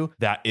issue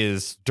that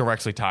is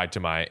directly tied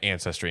to my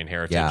ancestry and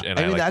heritage. Yeah. And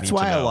I mean, like, that's need to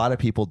why a know. lot of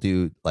people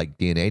do like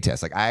DNA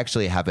tests. Like I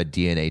actually have a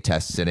DNA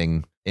test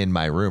sitting in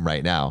my room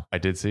right now. I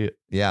did see it.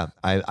 Yeah,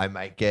 I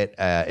might get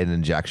an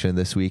injection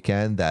this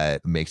weekend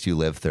that makes you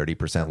live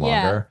 30%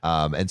 longer.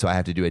 And so I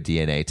have to do a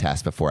DNA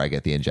test before I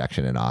get the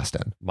injection in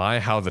Austin. My,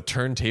 how the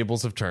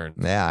turntables have turned.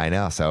 Yeah, I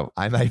know. So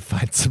I might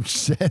find some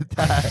shit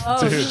that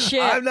Oh,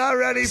 shit. I'm not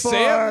ready for.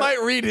 Sam might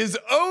read his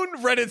own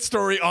Reddit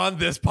story on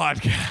this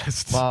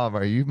podcast. Mom,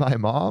 are you my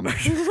mom?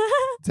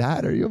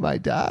 Dad, are you my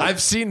dad?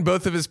 I've seen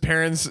both of his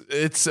parents.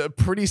 It's a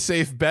pretty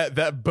safe bet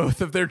that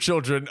both of their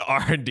children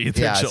are indeed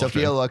their yeah, children.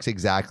 Sophia looks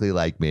exactly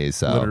like me.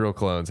 So Literal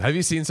clones. Have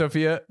you seen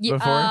Sophia before?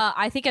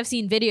 I think I've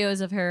seen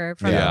videos of her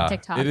from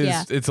TikTok. It is.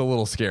 Yeah. It's a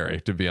little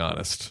scary, to be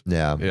honest.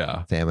 yeah,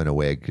 Yeah. Sam in a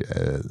wig.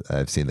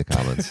 I've seen the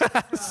comments.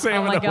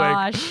 Sam Oh in my a wig.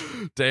 gosh.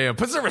 Damn.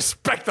 Put some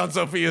respect on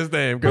Sophia's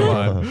name. Come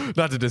on.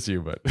 Not to diss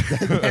you, but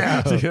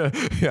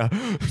yeah.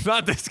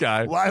 Not this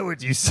guy. Why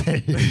would you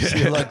say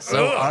she looks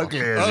so ugly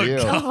as you?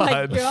 Oh my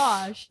God.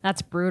 gosh.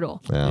 That's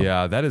brutal.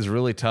 Yeah, that is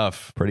really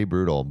tough. Pretty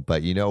brutal.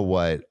 But you know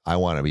what? I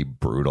want to be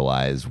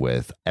brutalized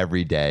with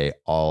every day,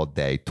 all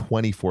day,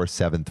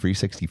 24/7,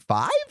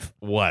 365.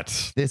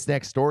 What? This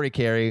next story,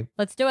 Carrie.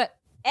 Let's do it.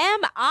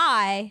 Am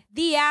I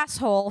the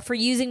asshole for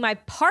using my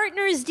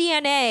partner's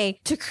DNA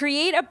to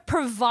create a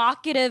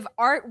provocative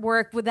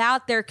artwork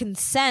without their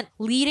consent,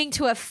 leading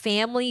to a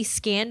family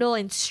scandal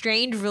and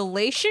strained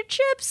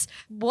relationships?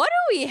 What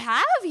do we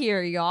have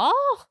here, y'all?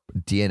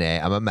 DNA.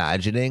 I'm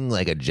imagining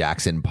like a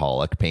Jackson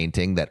Pollock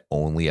painting that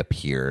only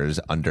appears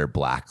under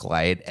black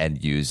light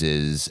and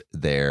uses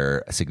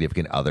their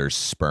significant other's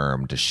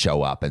sperm to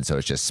show up. And so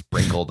it's just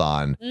sprinkled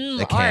on the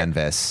art.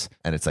 canvas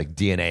and it's like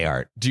DNA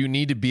art. Do you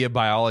need to be a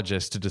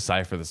biologist to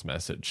decipher this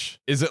message?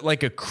 Is it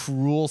like a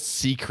cruel,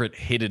 secret,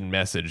 hidden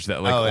message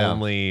that like Oh, yeah.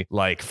 only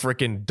like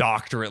freaking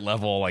doctorate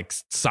level like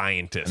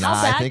scientists? How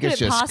bad I think could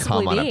it's it just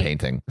possibly come on a be?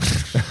 painting.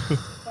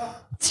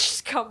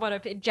 Just come on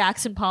up in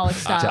Jackson Pollock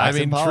style. I Jackson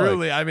mean, Pollock.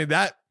 truly, I mean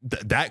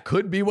that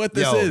could be what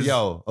this is.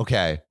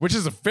 Okay. Which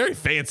is a very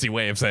fancy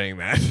way of saying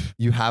that.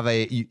 You have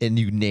and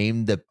you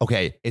name the,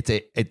 okay,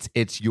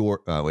 it's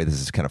your, oh wait,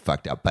 this is kind of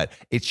fucked up, but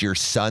it's your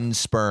son's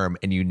sperm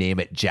and you name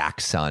it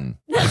Jackson.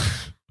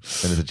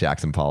 And it's a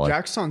Jackson Pollock.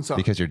 Jackson son.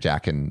 Because you're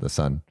jacking the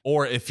sun.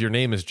 Or if your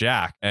name is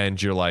Jack and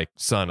you're like,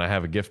 son, I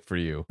have a gift for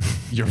you.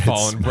 Your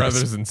fallen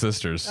brothers and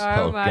sisters.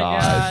 Oh my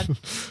God.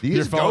 These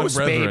Your fallen ghost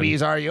brethren.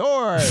 babies are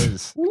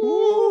yours.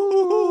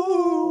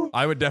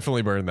 I would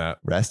definitely burn that.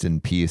 Rest in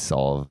peace,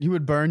 all You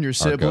would burn your our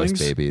siblings.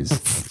 ghost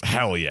babies.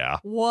 Hell yeah.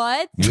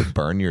 What? You would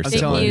burn your I'm Big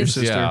telling your news.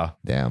 sister. Yeah.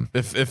 Damn.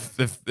 If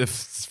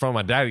it's from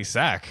my daddy's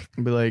sack.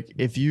 I'd be like,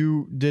 if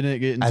you didn't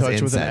get in As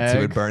touch with an incense. You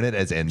egg, would burn it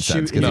as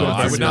incense. 'cause No, he No, wants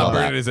I to would smell not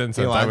burn that. it as incense.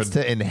 He I wants would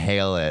to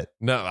inhale it.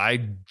 No, I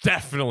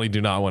definitely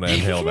do not want to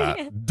inhale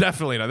that.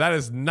 Definitely not. That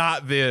is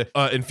not the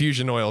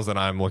infusion oils that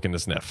I'm looking to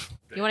sniff.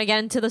 You want to get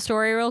into the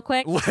story real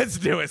quick? Let's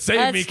do it. Save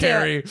Let's me, do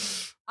Carrie.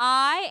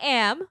 I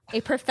am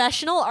a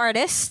professional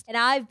artist and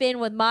I've been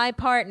with my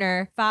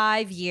partner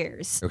 5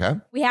 years. Okay.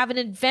 We have an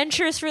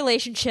adventurous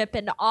relationship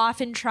and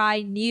often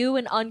try new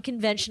and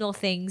unconventional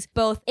things,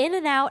 both in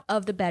and out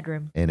of the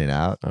bedroom. In and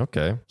out.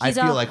 Okay. I He's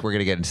feel a- like we're going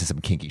to get into some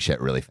kinky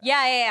shit really fast.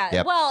 Yeah.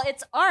 Yep. Well,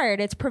 it's art.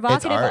 It's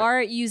provocative art.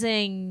 art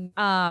using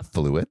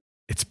Fluid.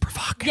 It's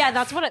provocative. Yeah,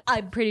 that's what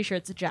I'm pretty sure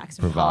it's a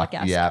Jackson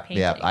Pollock-esque painting.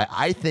 Yeah.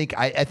 I think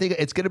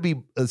it's going to be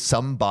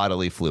some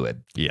bodily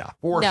fluid. Yeah.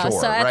 For sure.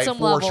 So at right? some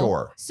For level.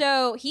 sure.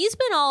 So he's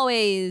been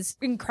always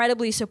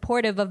incredibly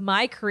supportive of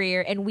my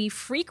career, and we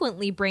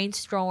frequently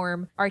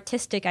brainstorm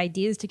artistic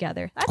ideas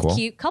together. That's Cool.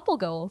 cute. Couple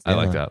goals. I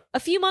like that. A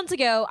few months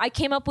ago, I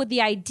came up with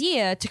the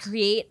idea to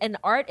create an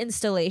art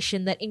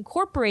installation that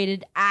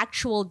incorporated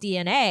actual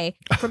DNA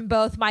from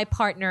both my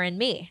partner and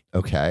me.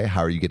 Okay.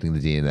 How are you getting the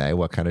DNA?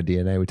 What kind of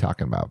DNA are we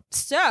talking about?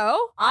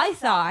 So I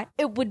thought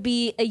it would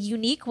be a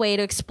unique way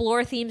to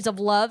explore themes of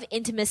love,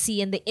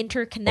 intimacy, and the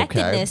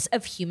interconnectedness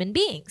of human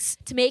beings.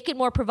 To make it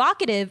more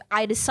provocative,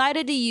 I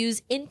decided to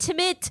use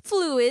intimate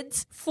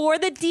fluids for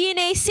the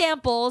DNA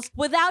samples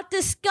without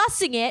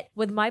discussing it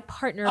with my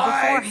partner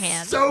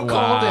beforehand. So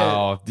called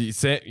Wow. it. Do you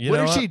say, you What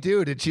know did she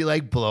do? Did she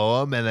like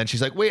blow him and then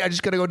she's like, wait, I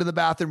just got to go to the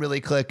bathroom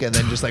really quick and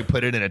then just like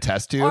put it in a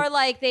test tube? Or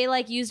like they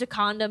like used a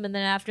condom, and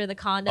then after the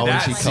condom, Oh, they,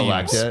 and she like,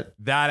 collect it?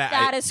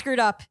 That is screwed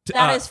up.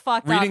 That is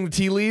fucked reading up. the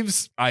tea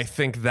leaves, I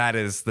think that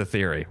is the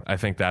theory. I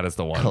think that is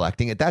the one.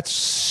 Collecting it. That's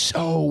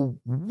so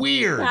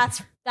weird.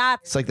 That's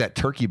It's like that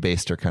turkey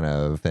baster kind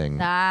of thing.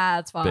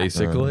 fine.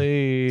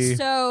 Basically.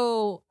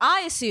 So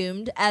I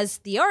assumed, as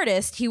the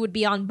artist, he would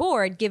be on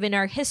board given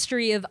our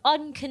history of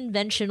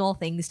unconventional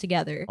things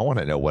together. I want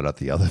to know what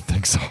the other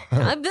things are.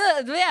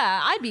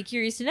 Yeah, I'd be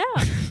curious to know.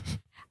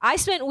 I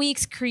spent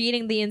weeks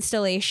creating the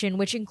installation,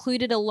 which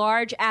included a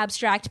large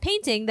abstract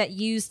painting that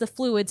used the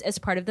fluids as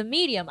part of the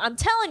medium. I'm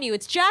telling you,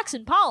 it's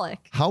Jackson Pollock.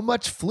 How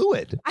much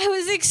fluid? I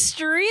was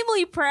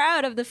extremely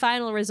proud of the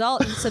final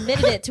result and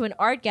submitted it to an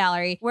art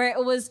gallery where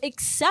it was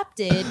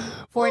accepted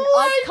for an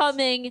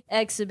upcoming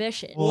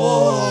exhibition.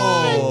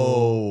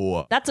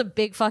 Whoa. That's a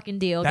big fucking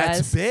deal, That's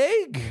guys.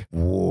 big.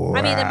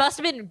 I mean, it must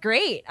have been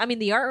great. I mean,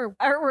 the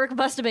artwork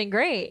must have been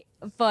great.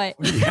 But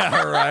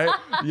Yeah, right?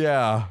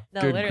 Yeah.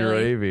 No, Good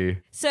literally.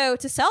 gravy. so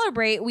to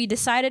celebrate, we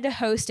decided to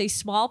host a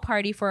small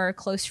party for our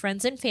close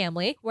friends and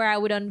family where I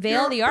would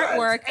unveil the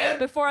artwork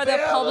before the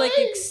public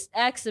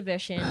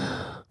exhibition.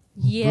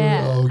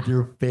 Yeah.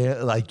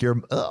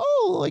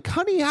 Oh, like,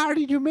 honey, how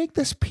did you make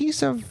this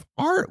piece of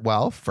art?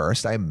 Well,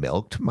 first I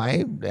milked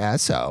my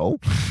SO.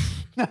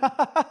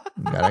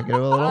 Gotta get a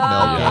little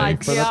my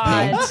milk for the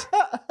God. paint.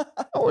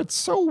 Oh, it's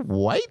so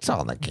white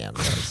on the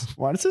canvas.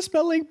 Why does it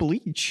smell like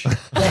bleach?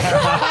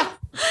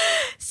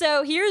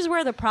 So here's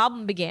where the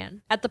problem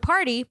began. At the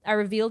party, I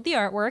revealed the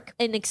artwork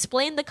and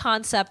explained the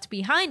concept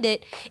behind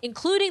it,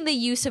 including the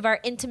use of our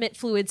intimate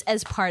fluids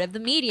as part of the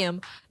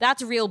medium.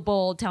 That's real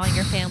bold, telling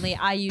your family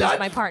I used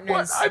my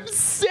partner's. What I'm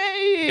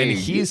saying. And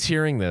he's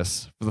hearing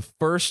this for the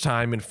first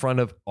time in front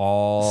of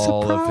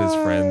all of his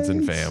friends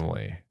and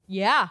family.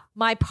 Yeah.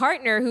 My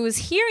partner, who was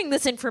hearing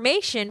this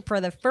information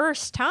for the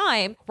first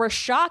time, were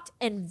shocked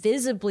and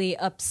visibly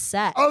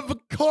upset. Of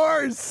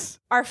course.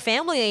 Our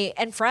family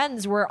and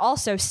friends were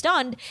also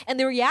stunned, and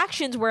the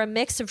reactions were a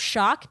mix of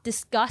shock,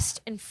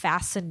 disgust, and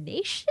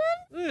fascination.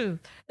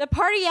 The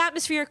party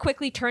atmosphere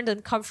quickly turned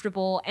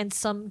uncomfortable, and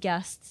some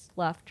guests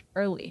left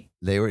early.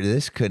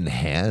 This couldn't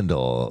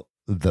handle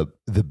the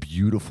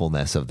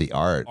beautifulness of the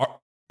art.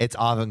 It's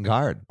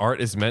avant-garde.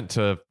 Art is meant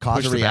to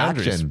Cause push a the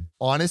boundaries. reaction.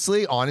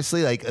 Honestly,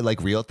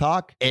 like real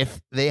talk, if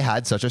they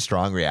had such a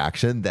strong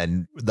reaction,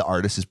 then the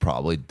artist is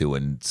probably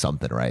doing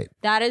something right.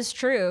 That is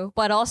true,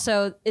 but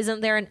also,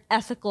 isn't there an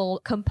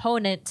ethical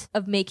component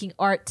of making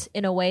art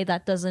in a way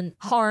that doesn't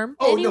harm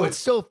Oh, anyone? no, it's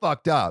still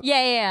fucked up.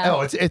 Yeah.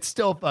 Oh, it's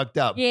still fucked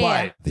up. Yeah.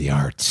 But the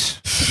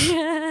arts.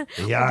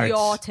 The arts.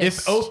 artist.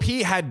 If OP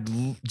had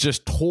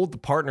just told the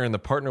partner and the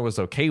partner was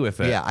okay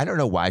with it. Yeah, I don't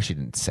know why she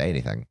didn't say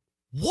anything.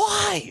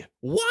 Why?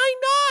 Why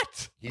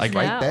not? He's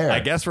right there. I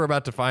guess we're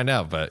about to find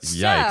out, but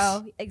yikes.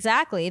 So,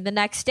 exactly. The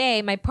next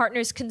day, my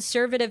partner's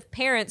conservative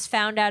parents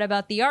found out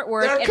about the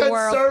artwork They're and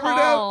were conservative?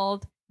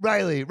 appalled.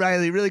 Riley,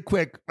 really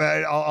quick.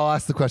 I'll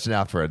ask the question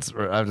afterwards.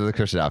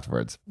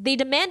 They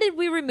demanded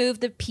we remove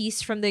the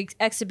piece from the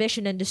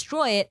exhibition and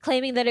destroy it,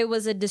 claiming that it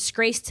was a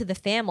disgrace to the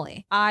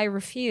family. I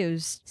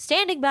refused,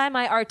 standing by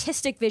my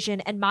artistic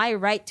vision and my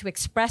right to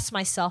express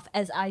myself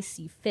as I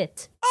see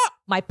fit.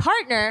 My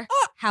partner,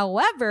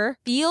 however,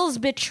 feels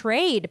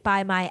betrayed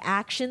by my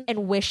actions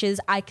and wishes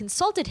I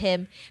consulted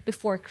him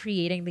before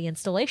creating the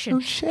installation. No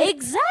shit.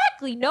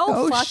 Exactly. No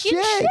No fucking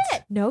shit.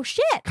 shit. No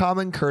shit.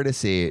 Common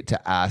courtesy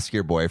to ask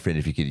your boyfriend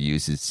if you could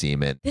use his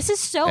semen This is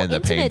so in the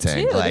intimate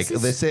painting. too. Like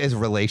this is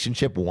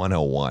relationship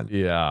 101.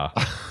 Yeah.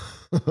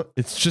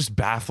 It's just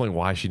baffling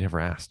why she never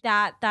asked.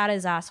 That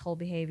is asshole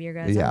behavior,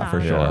 guys. Yeah, I'm not for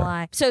gonna sure.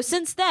 lie. So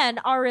since then,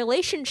 our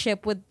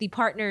relationship with the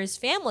partner's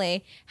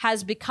family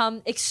has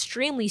become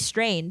extremely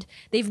strained.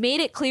 They've made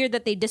it clear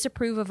that they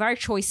disapprove of our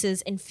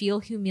choices and feel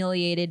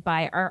humiliated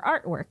by our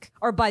artwork,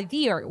 or by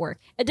the artwork.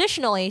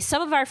 Additionally,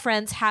 some of our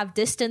friends have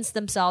distanced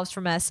themselves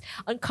from us,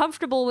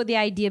 uncomfortable with the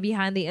idea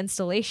behind the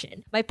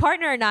installation. My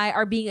partner and I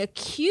are being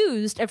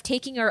accused of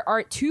taking our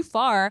art too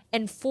far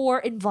and for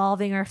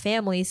involving our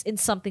families in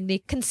something they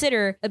consider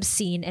consider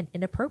obscene and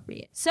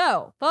inappropriate.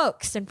 So,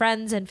 folks and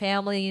friends and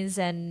families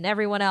and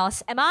everyone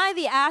else, am I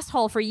the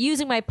asshole for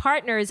using my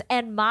partners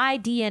and my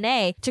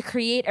DNA to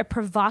create a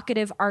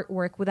provocative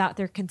artwork without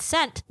their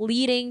consent,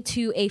 leading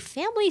to a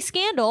family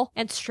scandal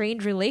and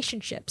strained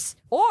relationships?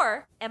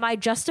 Or am I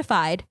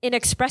justified in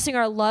expressing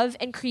our love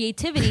and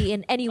creativity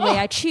in any way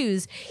I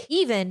choose,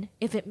 even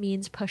if it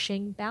means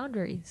pushing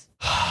boundaries?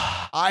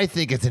 I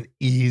think it's an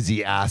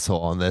easy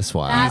asshole on this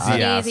one. That's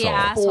an easy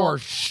asshole. For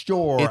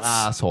sure,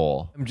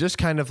 asshole. I'm just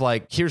kind of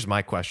like, here's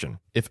my question.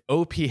 If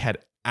OP had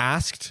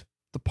asked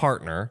the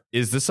partner,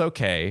 is this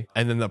okay?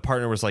 And then the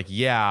partner was like,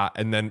 yeah.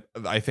 And then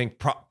I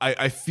think,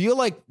 I feel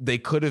like they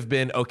could have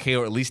been okay,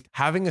 or at least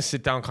having a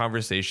sit down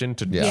conversation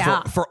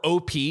for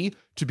OP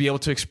to be able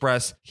to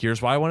express,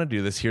 here's why I want to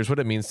do this. Here's what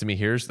it means to me.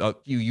 Here's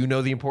you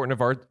know the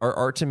importance of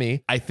art to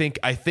me. I think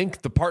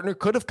the partner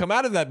could have come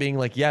out of that being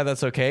like, yeah,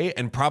 that's okay.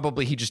 And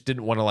probably he just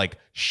didn't want to like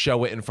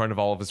show it in front of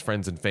all of his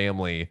friends and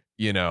family,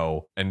 you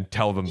know, and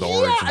tell them the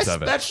origins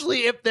of it.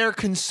 Especially if they're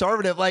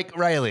conservative. Like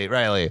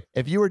Riley,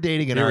 if you were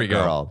dating an art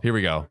girl. Here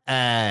we go.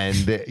 And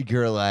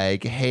you're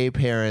like, hey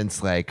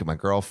parents, like my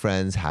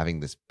girlfriend's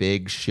having this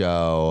big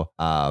show.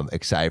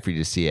 Excited for you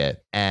to see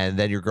it. And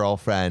then your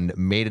girlfriend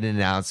made an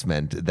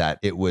announcement that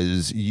it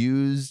was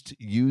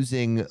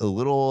using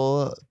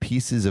little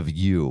pieces of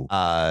you.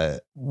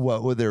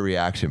 What would their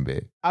reaction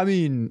be? I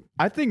mean,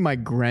 I think my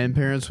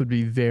grandparents would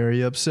be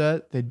very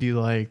upset. They'd be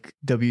like,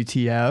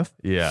 WTF?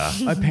 Yeah.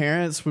 My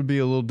parents would be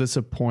a little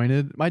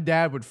disappointed. My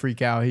dad would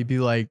freak out. He'd be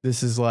like,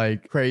 this is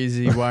like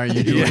crazy. Why are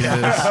you doing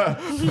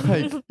this?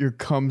 Like, your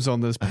cum's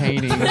on this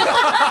painting.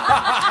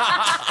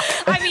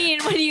 I mean,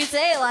 when you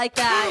say it like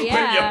that,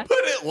 yeah. When you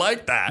put it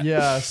like that.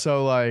 Yeah,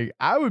 so like,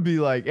 I would be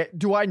like,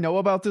 do I know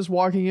about this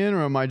walking in,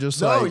 or am I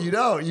just No, like... you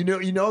don't.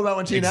 You know about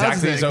when she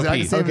Exactly announces it. as OP.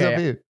 Exactly same as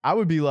Okay, OP. I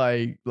would be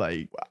like,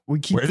 we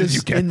keep Where this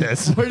did you get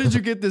this? Where did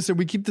you get this? And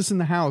we keep this in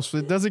the house.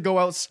 It doesn't go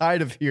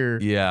outside of here.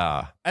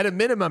 Yeah. At a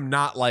minimum,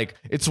 not like,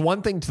 it's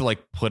one thing to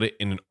like put it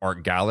in an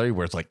art gallery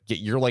where it's like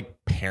your like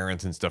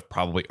parents and stuff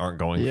probably aren't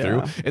going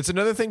through. It's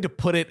another thing to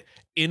put it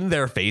in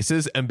their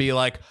faces and be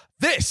like,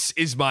 this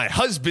is my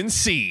husband's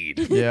seed.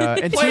 Yeah.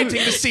 And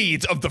planting the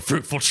seeds of the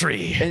fruitful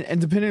tree. And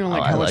depending on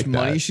like Oh, how I much like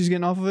money that. she's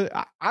getting off of it,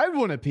 I'd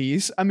want a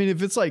piece. I mean,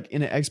 if it's like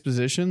in an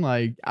exposition,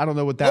 like I don't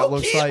know what that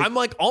looks like. I'm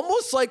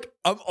almost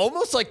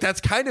like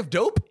that's kind of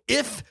dope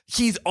if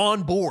he's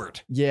on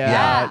board.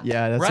 Yeah.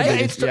 That's Right? a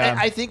good, It's, yeah.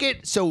 I think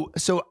it. So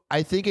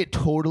I think it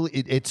totally.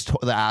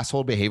 The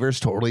asshole behavior is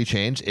totally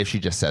changed if she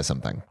just says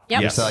something.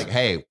 Yep. Yes. So like,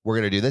 hey, we're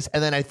gonna do this,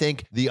 and then I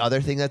think the other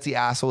thing that's the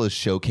asshole is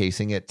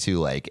showcasing it to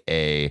like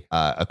a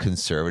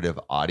conservative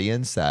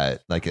audience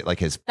that like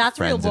his That's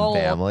real friends and bold.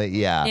 family.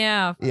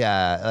 Yeah.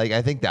 Yeah. Like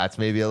I think that's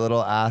maybe a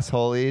little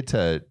assholey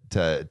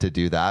to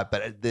do that,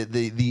 but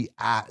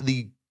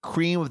the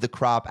cream of the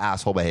crop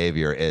asshole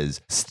behavior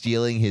is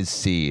stealing his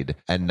seed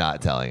and not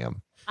telling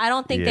him. I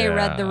don't think they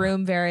read the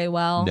room very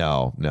well.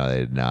 No, they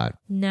did not.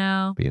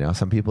 No. But, you know,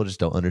 some people just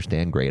don't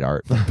understand great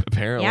art.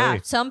 Apparently. Yeah.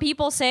 Some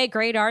people say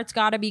great art's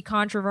got to be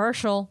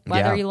controversial,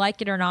 whether Yeah. you like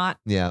it or not.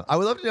 Yeah. I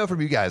would love to know from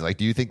you guys, like,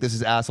 do you think this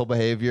is asshole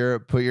behavior?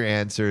 Put your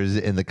answers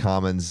in the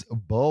comments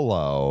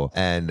below.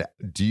 And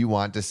do you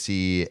want to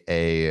see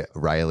a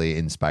Riley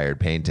inspired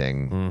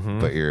painting? Mm-hmm.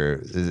 But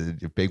your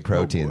big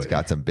protein's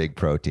got some big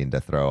protein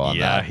to throw on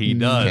that. he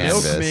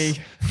does. Canvas.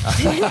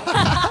 Milk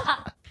me.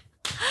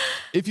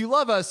 If you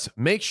love us,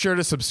 make sure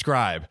to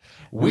subscribe.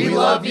 We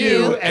love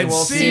you, and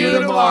we'll see you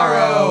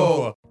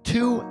tomorrow.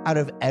 2 out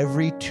of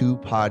every 2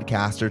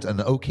 podcasters on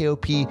the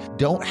OKOP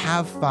don't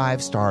have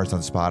 5 stars on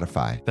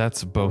Spotify.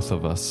 That's both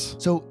of us.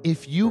 So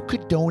if you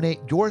could donate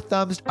your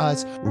thumbs to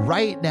us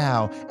right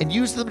now and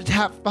use them to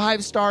tap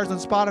 5 stars on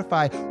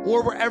Spotify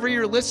or wherever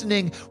you're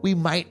listening, we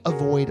might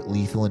avoid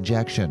lethal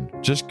injection.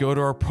 Just go to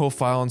our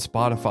profile on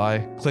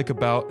Spotify, click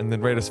about, and then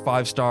rate us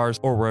 5 stars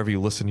or wherever you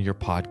listen to your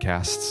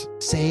podcasts.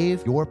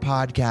 Save your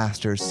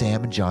podcasters,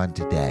 Sam and John,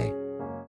 today.